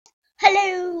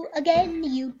Hello again,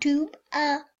 YouTube.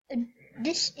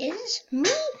 This is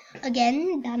me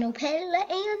again, Donopel,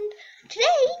 and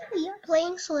today we are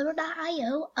playing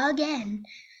Slither.io again.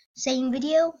 Same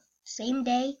video, same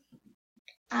day.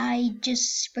 I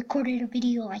just recorded a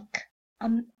video like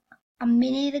a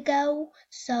minute ago,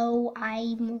 so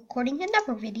I'm recording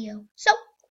another video. So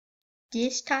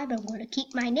this time I'm going to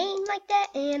keep my name like that,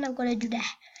 and I'm going to do the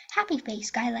happy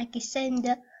face guy like I said in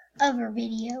the other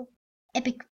video.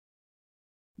 Epic.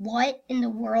 What in the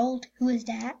world? Who is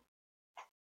that?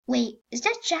 Wait, is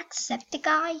that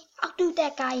Jacksepticeye? I'll do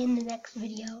that guy in the next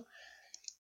video.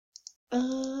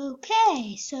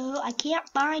 Okay, so I can't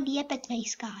find the Epic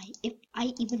Face guy, if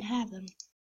I even have him.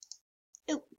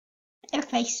 Oh, Epic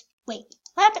Face. Wait,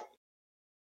 what happened?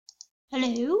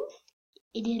 Hello?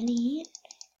 Italy.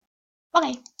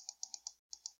 Okay.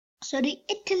 So the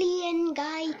Italian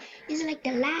guy is like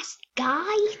the last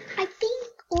guy, I think,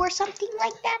 or something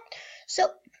like that. So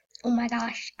oh my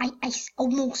gosh, I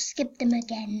almost skipped them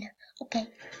again. Okay,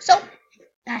 so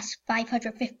that's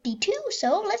 552,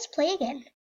 so let's play again.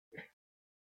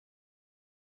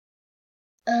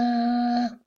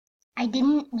 I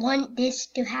didn't want this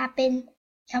to happen.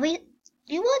 Do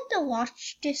you want to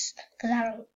watch this? Because I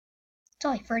don't, it's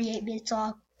only 38 minutes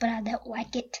long, but I don't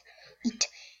like it.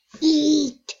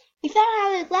 Eat. We found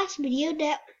out in the last video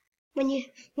that when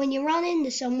you run into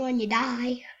someone, you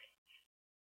die.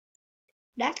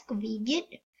 That's convenient.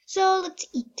 So let's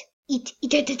eat.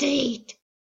 Eat.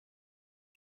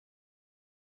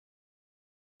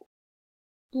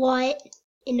 What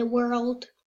in the world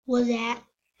was that?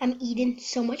 I'm eating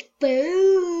so much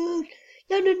food.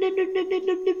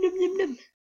 Nom.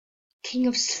 King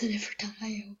of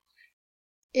Slither.io.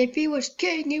 If he was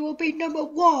king, he would be number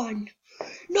one.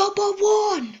 Number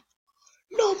one.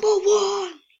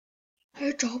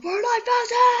 It's over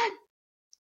 9,000.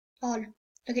 Oh,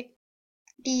 okay.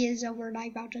 D is over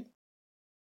 9,000.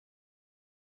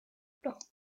 No.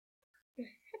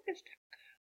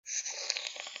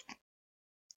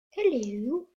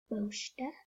 Hello,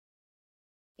 Roaster.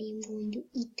 I am going to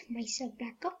eat myself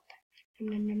back up.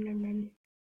 Nom nom nom nom.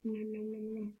 Nom nom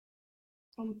nom nom.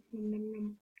 Nom nom nom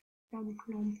nom. Nom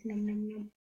nom nom nom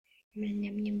nom. Nom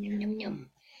nom nom nom nom nom.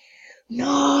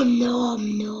 Nom nom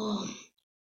nom.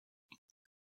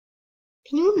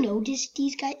 Can you notice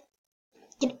these guys?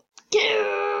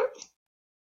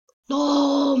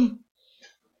 Nom.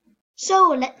 So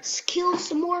let's kill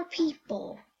some more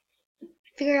people.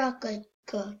 Figure out the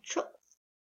control.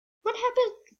 What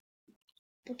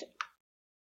happened?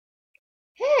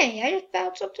 Hey, I just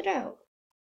found something out.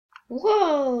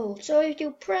 Whoa! So if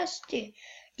you press the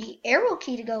arrow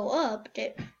key to go up,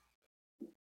 did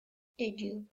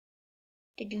you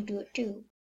do it too?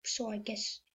 So I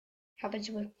guess happens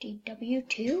with the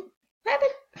W2. What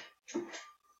happened?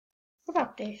 What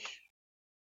about this?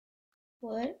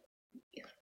 What?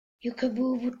 You can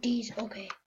move with these. Okay.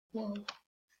 Whoa.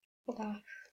 Oh gosh. I'm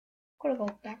gonna go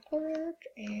backwards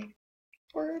and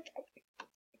forwards.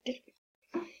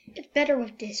 It's better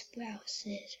with this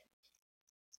browser.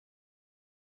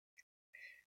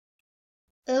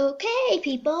 Okay,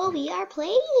 people, we are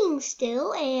playing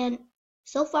still, and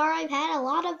so far I've had a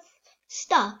lot of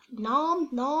stuff. Nom,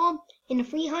 in the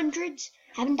 300s.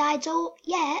 Haven't died so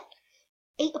yet.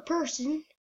 Ate a person.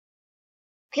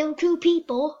 Killed 2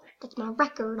 people. That's my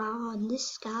record on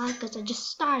this guy, because I just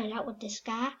started out with this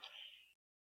guy.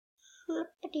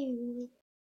 Crocodile.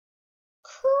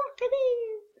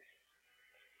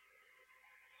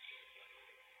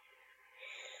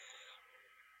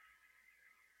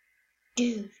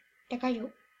 Dude, that guy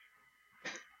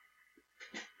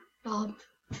don't.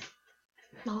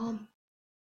 Nom.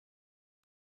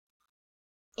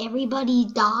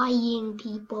 Everybody's dying,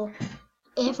 people.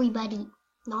 Everybody.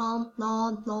 Nom.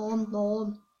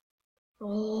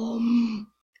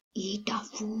 Eat the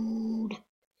food.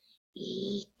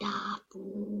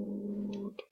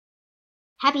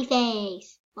 Happy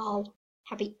face. Oh,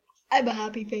 happy. I'm a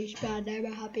happy face man.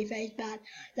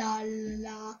 La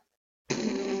la.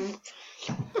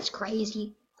 That's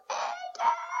crazy.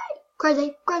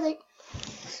 Crazy.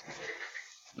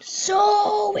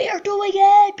 So we are doing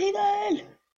it, people.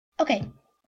 Okay.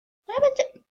 What happened to?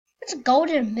 Let's go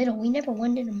to the middle. We never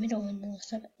went in the middle in the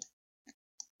 7.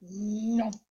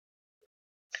 No.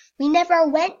 We never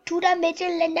went to the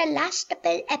middle in the last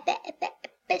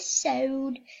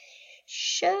episode.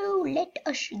 So let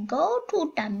us go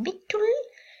to the middle.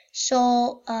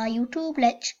 So YouTube,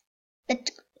 let's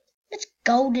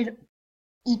go to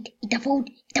eat the food.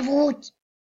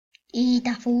 Eat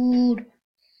the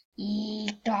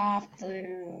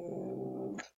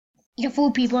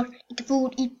food, people.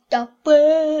 Eat the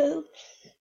food.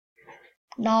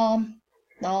 Nom.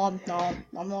 Nom, nom,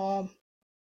 nom, nom.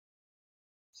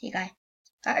 See, guy.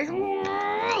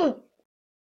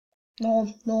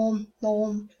 Nom, nom,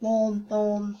 nom, nom,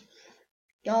 nom.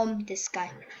 Yum, this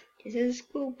guy. This is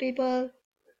cool, people.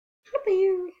 Come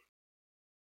here.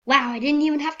 Wow, I didn't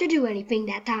even have to do anything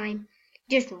that time.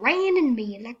 Just ran in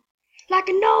me like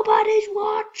nobody's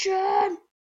watching.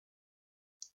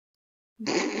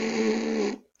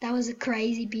 That was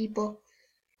crazy, people.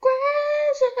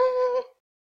 Crazy.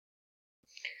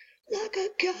 Like a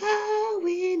cow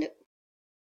in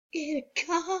a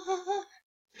car.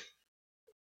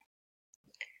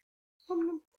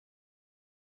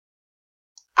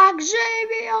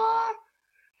 Xavier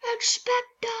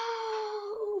Expecto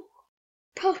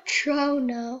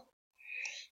Patrono.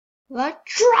 The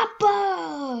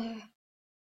Trapper.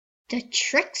 The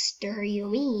trickster, you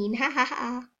mean? Ha ha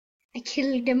ha. I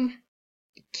killed him.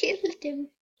 I killed him.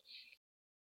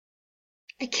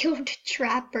 I killed the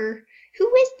Trapper.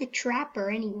 Who is the Trapper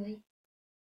anyway?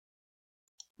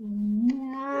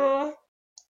 Whoa!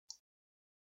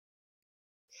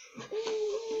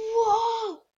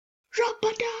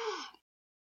 Rapada!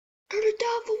 Turn it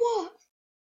down for what?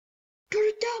 Turn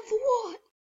it down for what?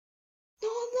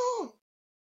 No.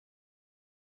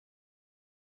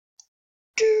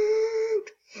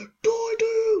 Dude! Dude!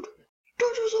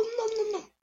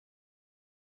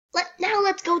 Now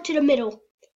let's go to the middle.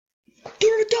 Turn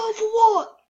it down for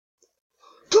what?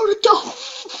 Turn it down.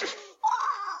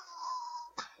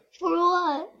 For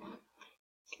what?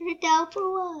 Turn it down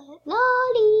for what?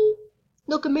 Lolly.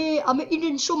 Look at me, I'm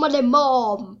eating some of them,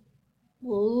 Mom.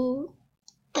 Oh.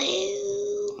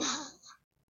 Boom.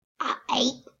 I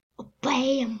ate a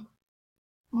bam.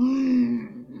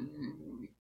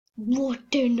 What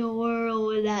in the world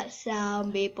was that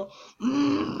sound, people?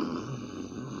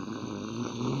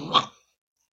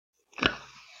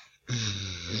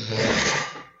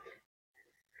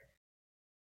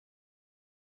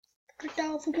 Put it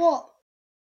down for what?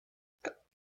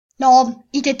 Nom,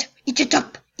 eat it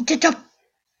up.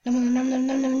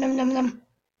 Nom.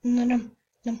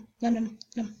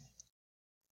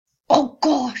 Oh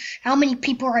gosh, how many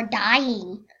people are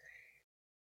dying?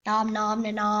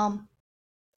 Nom.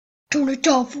 Turn it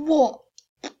down for what?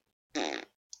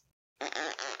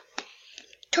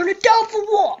 Turn it down for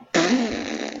what?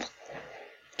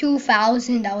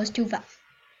 2,000, that was 2,000.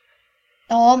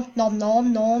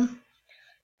 Nom.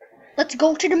 Let's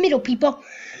go to the middle, people.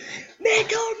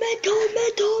 Metal.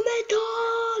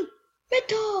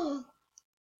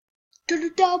 Turn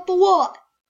it down for what?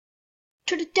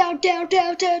 Turn it down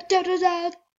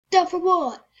for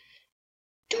what?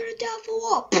 Turn it down for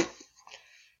what?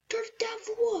 Turn it down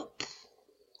for what?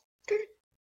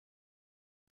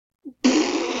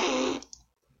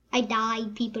 I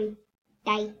died, people.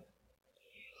 Die.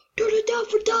 Turn it down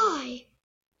for die.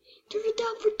 Turn it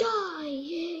down for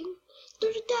dying.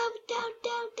 Turn it down.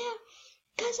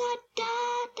 Cause I died.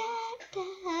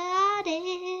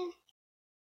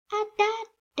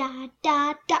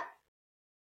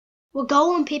 We're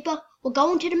going, people. We're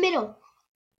going to the middle.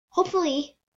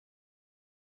 Hopefully.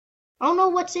 I don't know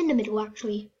what's in the middle,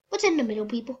 actually. What's in the middle,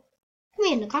 people? Tell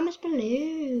me in the comments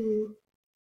below.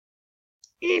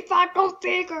 If I don't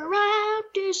figure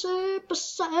out this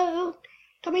episode,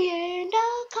 tell me in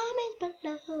the comments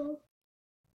below.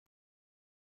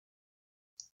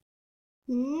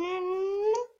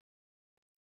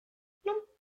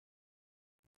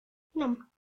 Nom.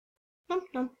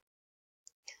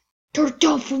 Turn it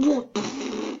down for what?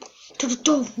 Turn it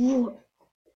down for what?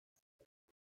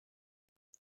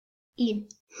 Ian.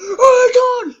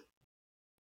 Oh, done!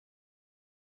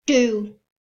 Dude,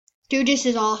 this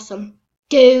is awesome.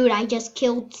 Dude, I just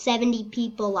killed 70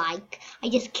 people, I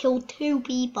just killed 2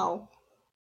 people.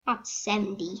 Not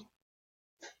 70.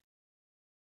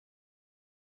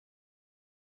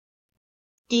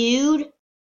 Dude,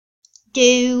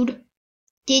 did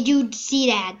you see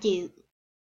that, dude?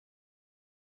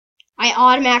 I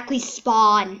automatically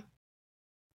spawn.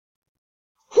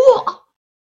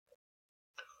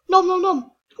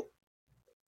 Nom.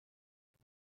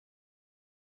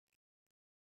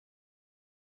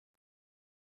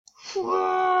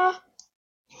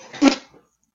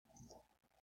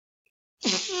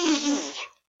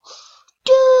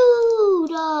 Dude!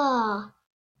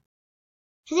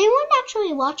 Does anyone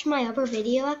actually watch my other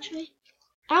video, actually?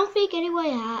 I don't think anyone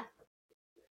had.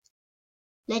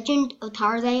 Legend of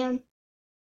Tarzan.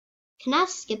 Can I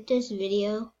skip this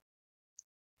video?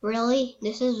 Really?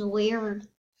 This is weird.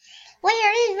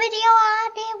 Weird video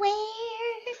on it,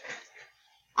 weird.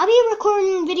 I'll be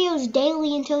recording videos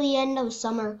daily until the end of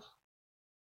summer.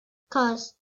 And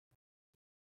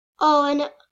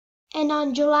And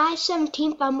on July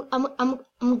 17th,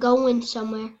 I'm going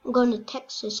somewhere. I'm going to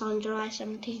Texas on July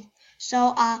 17th.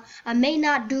 So I may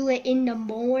not do it in the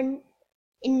morning,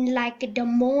 in like the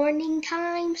morning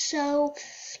time. So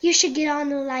you should get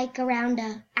on like around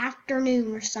the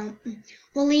afternoon or something.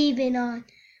 We're leaving on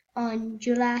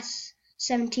July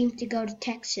 17th to go to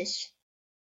Texas.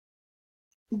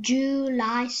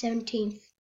 July 17th.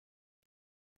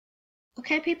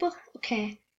 Okay, people?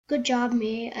 Okay. Good job,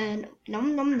 me, and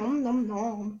nom nom nom nom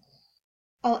nom.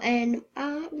 Oh, and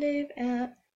I live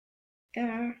at,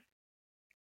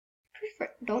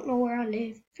 don't know where I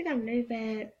live. I think I live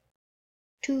at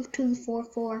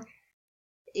 2244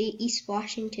 East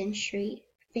Washington Street.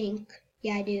 I think.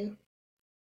 Yeah, I do.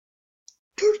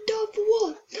 Turn it down for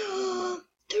what? No.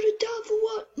 Turn it down for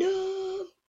what? No.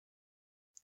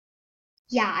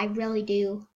 Yeah, I really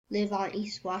do live on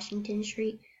East Washington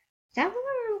Street. Is that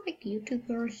where like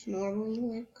YouTubers normally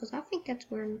live? Because I think that's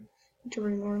where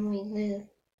YouTubers normally live.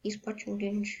 East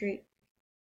Washington Street.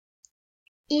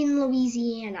 In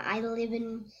Louisiana. I live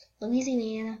in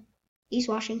Louisiana. East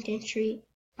Washington Street.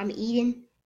 I'm Eden.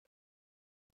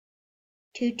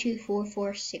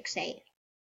 224468.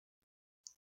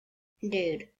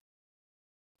 Dude.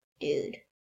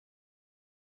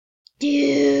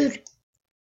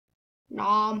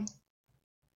 Nom.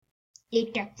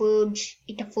 Eat the foods.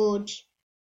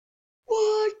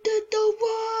 What did the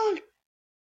world?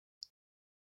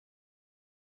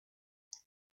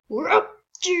 We're up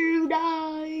to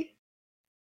die.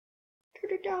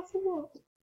 Turn it down for what?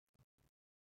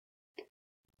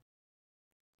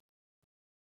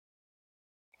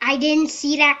 I didn't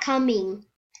see that coming.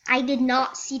 I did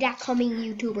not see that coming,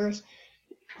 YouTubers.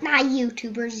 Not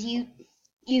YouTubers,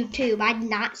 YouTube. I did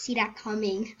not see that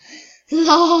coming.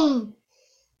 LOL.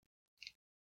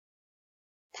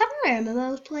 Probably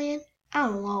MMO was playing. I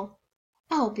don't know.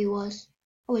 I hope he was.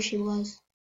 I wish he was.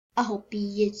 I hope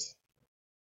he is.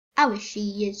 I wish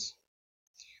he is.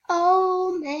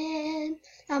 Oh man,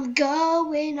 I'm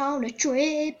going on a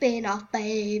trip in our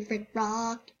favorite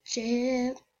rocket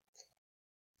ship.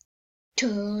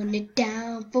 Turn it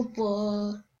down for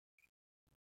what?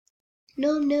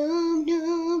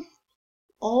 No.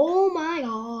 Oh my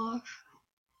gosh.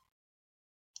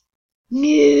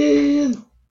 No.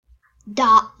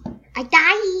 I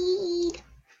died.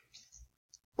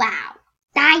 Wow.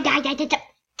 Die.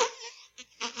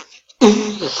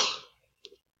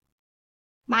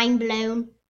 Mind blown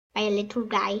by a little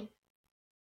guy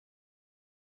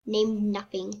named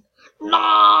Nothing.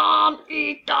 Nom,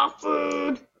 eat the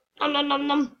food.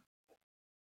 Nom.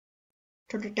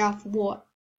 Turn it down for what?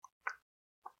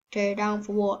 Turn it down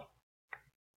for what?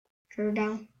 Turn it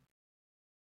down.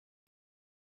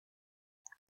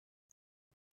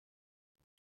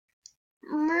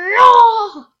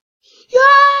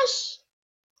 Yes!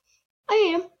 I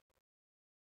am.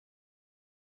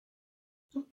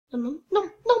 Nom.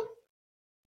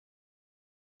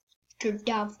 Turn it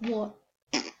down for what?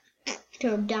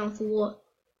 Turn it down for what?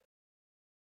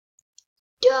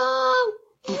 Down!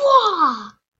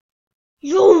 Wah!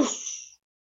 Yes!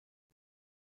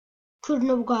 Killed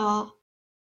another guy.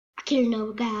 I killed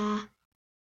another guy.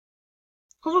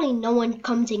 Hopefully no one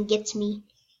comes and gets me.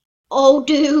 Oh,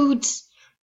 dudes!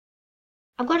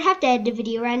 I'm gonna have to end the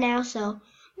video right now, so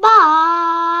bye!